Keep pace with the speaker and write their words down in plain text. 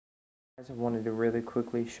I wanted to really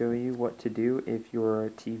quickly show you what to do if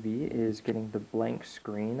your TV is getting the blank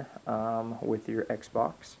screen with your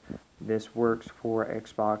Xbox. This works for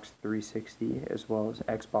Xbox 360 as well as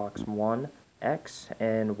Xbox One X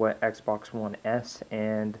and what Xbox One S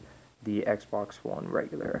and the Xbox One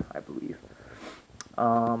regular, I believe.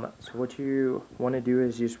 So what you want to do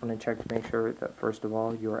is you just want to check to make sure that first of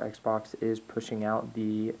all your Xbox is pushing out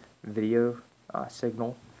the video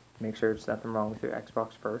signal. Make sure there's nothing wrong with your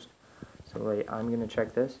Xbox first. So the way I'm going to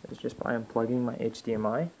check this is just by unplugging my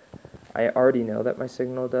HDMI. I already know that my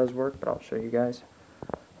signal does work, but I'll show you guys.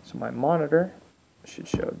 So my monitor should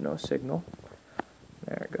show no signal.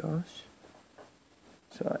 There it goes.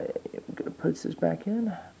 So I'm going to put this back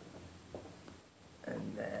in.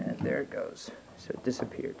 And then there it goes. So it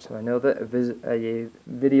disappeared. So I know that a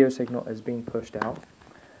video signal is being pushed out.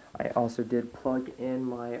 I also did plug in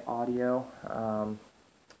my audio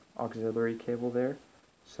auxiliary cable there.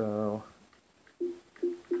 So you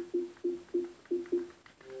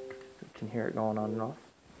can hear it going on and off.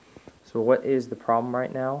 So what is the problem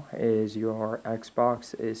right now is your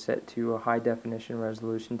Xbox is set to a high definition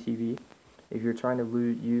resolution TV. If you're trying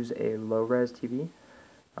to use a low res TV,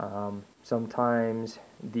 sometimes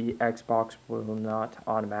the Xbox will not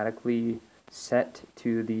automatically set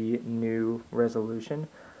to the new resolution.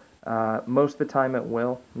 Most of the time it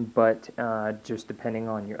will, but just depending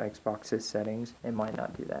on your Xbox's settings, it might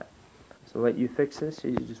not do that. So to let you fix this,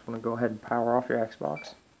 you just want to go ahead and power off your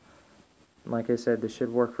Xbox. Like I said, this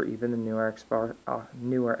should work for even the newer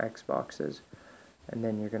Xboxes. And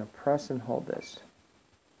then you're going to press and hold this.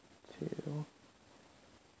 2,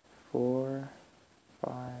 4,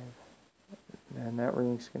 5, and that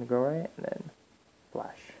reading's going to go right, and then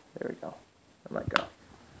flash. There we go. And let go.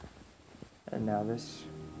 And now this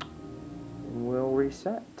will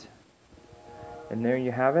reset. And there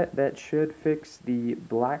you have it. That should fix the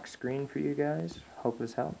black screen for you guys. Hope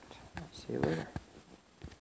this helped. See you later.